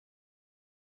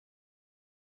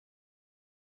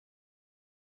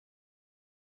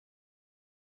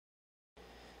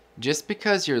Just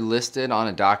because you're listed on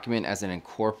a document as an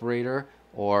incorporator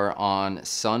or on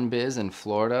Sunbiz in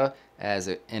Florida as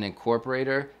an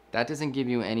incorporator, that doesn't give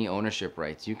you any ownership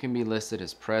rights. You can be listed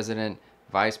as president,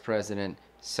 vice president,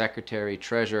 secretary,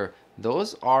 treasurer.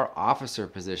 Those are officer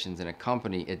positions in a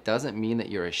company. It doesn't mean that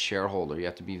you're a shareholder. You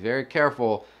have to be very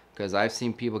careful because I've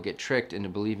seen people get tricked into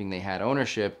believing they had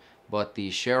ownership, but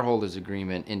the shareholders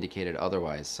agreement indicated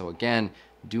otherwise. So again,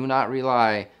 do not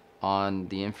rely on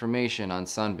the information on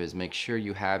Sunbiz. Make sure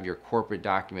you have your corporate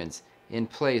documents in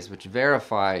place which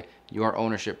verify your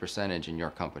ownership percentage in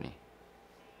your company.